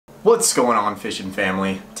What's going on, fishing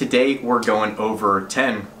family? Today we're going over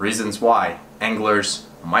 10 reasons why anglers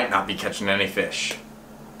might not be catching any fish.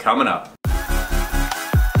 Coming up.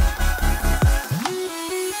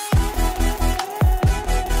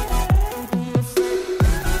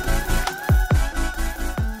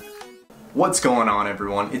 What's going on,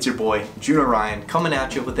 everyone? It's your boy Juno Ryan coming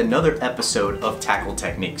at you with another episode of Tackle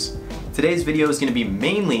Techniques. Today's video is going to be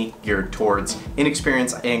mainly geared towards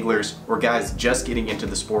inexperienced anglers or guys just getting into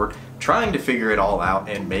the sport, trying to figure it all out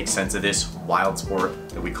and make sense of this wild sport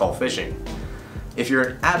that we call fishing. If you're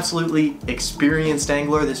an absolutely experienced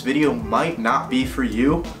angler, this video might not be for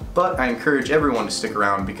you, but I encourage everyone to stick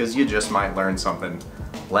around because you just might learn something.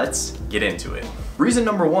 Let's get into it. Reason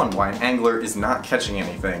number one why an angler is not catching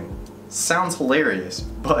anything sounds hilarious,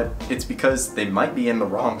 but it's because they might be in the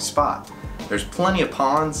wrong spot. There's plenty of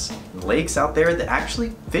ponds and lakes out there that actually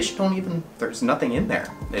fish don't even, there's nothing in there.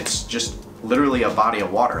 It's just literally a body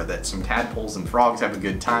of water that some tadpoles and frogs have a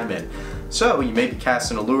good time in. So you may be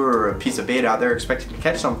casting a lure or a piece of bait out there expecting to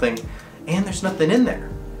catch something, and there's nothing in there.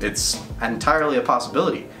 It's entirely a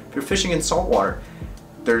possibility. If you're fishing in saltwater,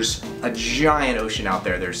 there's a giant ocean out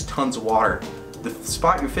there, there's tons of water. The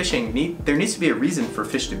spot you're fishing, there needs to be a reason for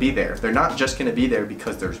fish to be there. They're not just going to be there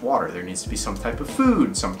because there's water. There needs to be some type of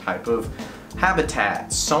food, some type of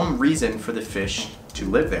habitat, some reason for the fish to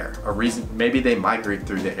live there. A reason, maybe they migrate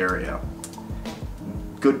through the area.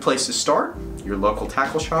 Good place to start, your local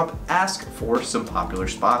tackle shop. Ask for some popular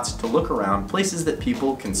spots to look around, places that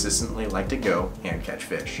people consistently like to go and catch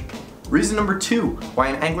fish. Reason number two why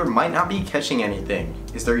an angler might not be catching anything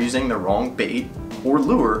is they're using the wrong bait or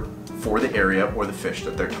lure for the area or the fish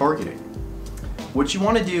that they're targeting. What you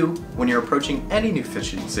want to do when you're approaching any new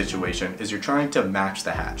fishing situation is you're trying to match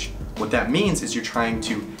the hatch. What that means is you're trying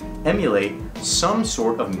to emulate some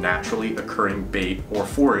sort of naturally occurring bait or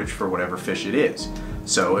forage for whatever fish it is.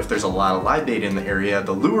 So if there's a lot of live bait in the area,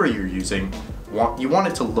 the lure you're using, you want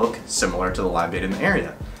it to look similar to the live bait in the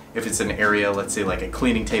area. If it's an area, let's say like a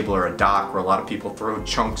cleaning table or a dock where a lot of people throw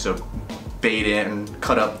chunks of bait in,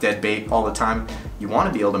 cut up dead bait all the time, you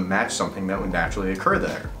want to be able to match something that would naturally occur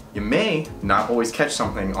there. You may not always catch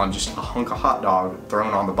something on just a hunk of hot dog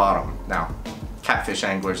thrown on the bottom. Now, catfish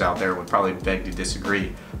anglers out there would probably beg to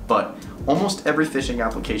disagree, but almost every fishing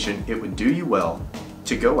application, it would do you well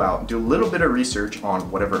to go out and do a little bit of research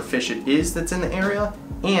on whatever fish it is that's in the area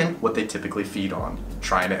and what they typically feed on,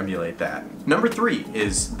 trying to emulate that. Number three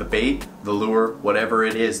is the bait, the lure, whatever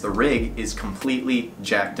it is, the rig is completely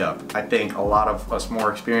jacked up. I think a lot of us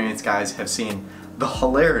more experienced guys have seen the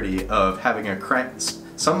hilarity of having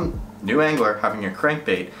some new angler having a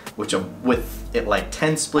crankbait with it like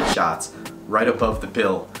 10 split shots right above the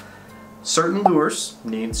bill. Certain lures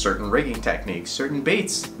need certain rigging techniques, certain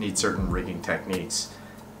baits need certain rigging techniques.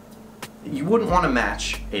 You wouldn't want to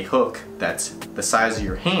match a hook that's the size of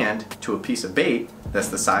your hand to a piece of bait that's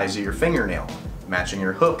the size of your fingernail. Matching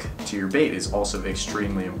your hook to your bait is also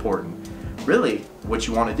extremely important. Really, what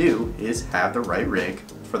you want to do is have the right rig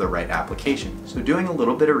for the right application. So doing a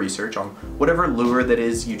little bit of research on whatever lure that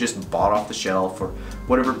is you just bought off the shelf or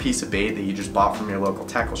whatever piece of bait that you just bought from your local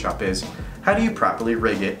tackle shop is, how do you properly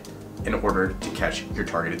rig it in order to catch your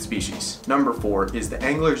targeted species? Number four is the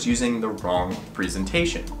angler's using the wrong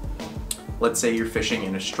presentation. Let's say you're fishing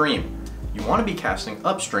in a stream. You want to be casting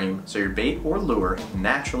upstream so your bait or lure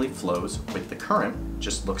naturally flows with the current,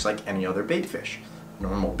 just looks like any other bait fish.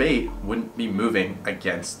 Normal bait wouldn't be moving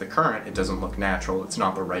against the current. It doesn't look natural. It's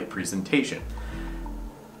not the right presentation.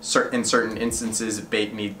 In certain instances,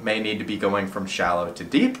 bait may need to be going from shallow to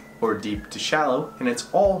deep or deep to shallow, and it's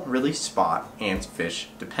all really spot and fish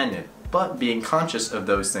dependent. But being conscious of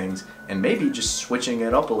those things and maybe just switching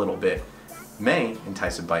it up a little bit may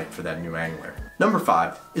entice a bite for that new angler. Number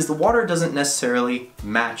five is the water doesn't necessarily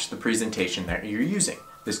match the presentation that you're using.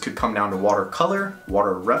 This could come down to water color,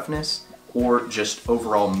 water roughness, or just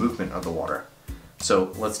overall movement of the water.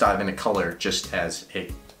 So let's dive into color just as a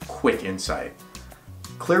quick insight.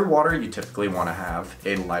 Clear water, you typically want to have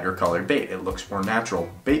a lighter colored bait. It looks more natural.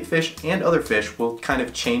 Bait fish and other fish will kind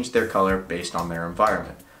of change their color based on their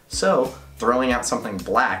environment. So throwing out something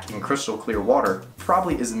black in crystal clear water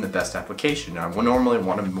probably isn't the best application. I would normally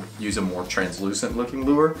want to use a more translucent looking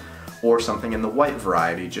lure or something in the white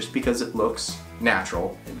variety just because it looks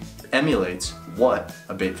natural and emulates what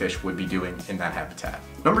a bait fish would be doing in that habitat.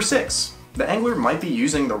 Number six, the angler might be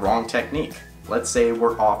using the wrong technique. Let's say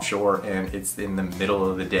we're offshore and it's in the middle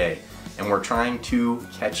of the day and we're trying to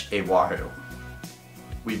catch a wahoo.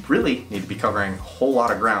 We really need to be covering a whole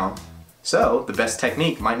lot of ground, so the best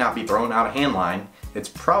technique might not be throwing out a hand line, it's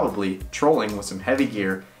probably trolling with some heavy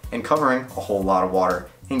gear and covering a whole lot of water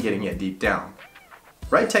and getting it deep down.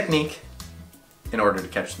 Right technique in order to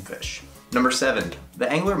catch some fish. Number 7,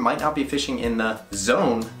 the angler might not be fishing in the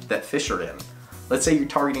zone that fish are in. Let's say you're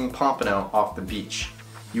targeting pompano off the beach.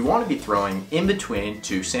 You want to be throwing in between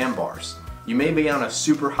 2 sandbars. You may be on a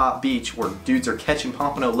super hot beach where dudes are catching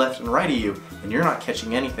pompano left and right of you and you're not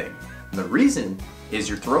catching anything. And the reason is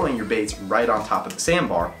you're throwing your baits right on top of the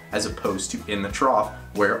sandbar as opposed to in the trough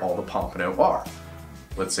where all the pompano are.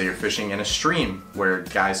 Let's say you're fishing in a stream where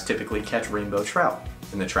guys typically catch rainbow trout,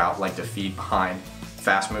 and the trout like to feed behind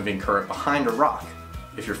fast-moving current behind a rock.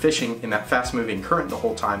 If you're fishing in that fast-moving current the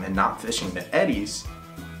whole time and not fishing the eddies,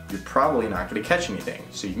 you're probably not going to catch anything.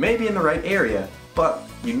 So you may be in the right area, but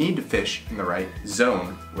you need to fish in the right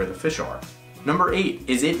zone where the fish are. Number 8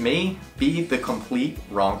 is it may be the complete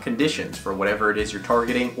wrong conditions for whatever it is you're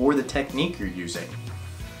targeting or the technique you're using.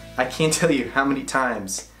 I can't tell you how many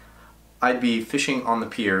times I'd be fishing on the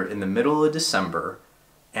pier in the middle of December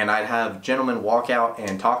and I'd have gentlemen walk out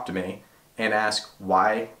and talk to me and ask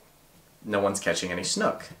why no one's catching any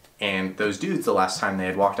snook. And those dudes, the last time they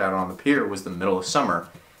had walked out on the pier was the middle of summer,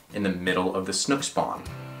 in the middle of the snook spawn.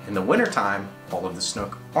 In the wintertime, all of the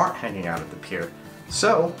snook aren't hanging out at the pier.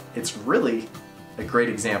 So it's really a great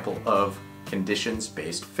example of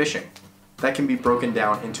conditions-based fishing. That can be broken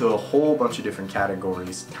down into a whole bunch of different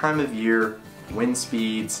categories: time of year, wind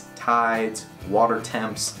speeds, tides, water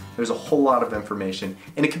temps. There's a whole lot of information,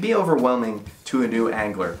 and it can be overwhelming to a new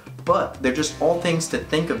angler, but they're just all things to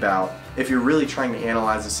think about if you're really trying to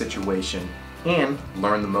analyze the situation and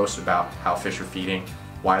learn the most about how fish are feeding,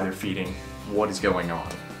 why they're feeding, what is going on.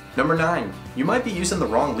 Number 9, you might be using the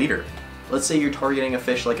wrong leader. Let's say you're targeting a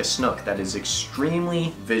fish like a snook that is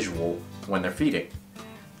extremely visual when they're feeding,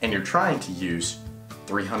 and you're trying to use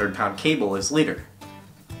 300-pound cable as leader.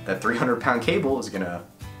 That 300-pound cable is going to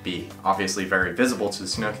be obviously very visible to the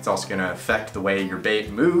snook. It's also going to affect the way your bait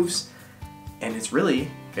moves, and it's really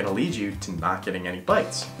going to lead you to not getting any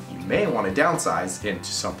bites. You may want to downsize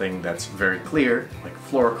into something that's very clear, like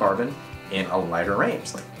fluorocarbon, in a lighter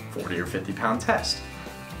range, like 40 or 50-pound test.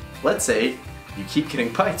 Let's say you keep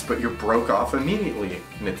getting bites, but you're broke off immediately,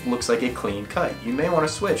 and it looks like a clean cut. You may want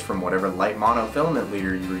to switch from whatever light monofilament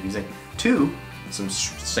leader you were using to some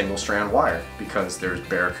single strand wire, because there's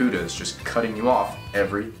barracudas just cutting you off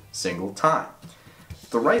every single time.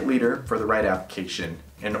 The right leader for the right application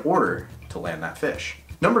in order to land that fish.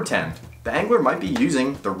 Number 10, the angler might be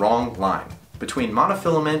using the wrong line. Between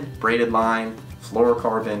monofilament, braided line,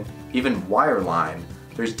 fluorocarbon, even wire line,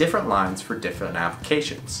 there's different lines for different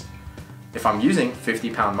applications. If I'm using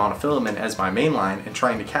 50-pound monofilament as my main line and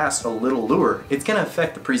trying to cast a little lure, it's going to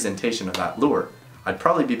affect the presentation of that lure. I'd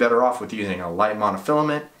probably be better off with using a light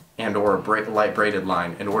monofilament and or a light braided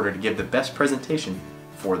line in order to give the best presentation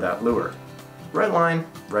for that lure. Right line,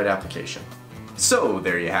 right application. So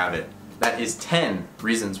there you have it. That is 10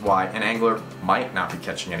 reasons why an angler might not be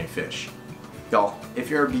catching any fish. Y'all,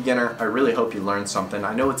 if you're a beginner, I really hope you learned something.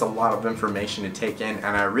 I know it's a lot of information to take in,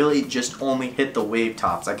 and I really just only hit the wave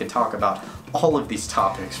tops. I could talk about all of these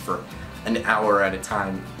topics for an hour at a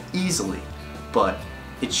time easily, but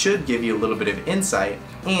it should give you a little bit of insight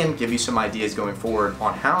and give you some ideas going forward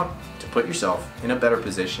on how to put yourself in a better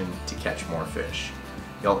position to catch more fish.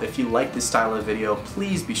 Y'all, if you like this style of video,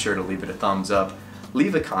 please be sure to leave it a thumbs up.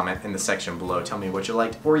 Leave a comment in the section below. Tell me what you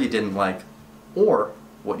liked or you didn't like, or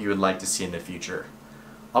what you would like to see in the future.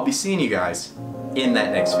 I'll be seeing you guys in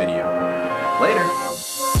that next video. Later!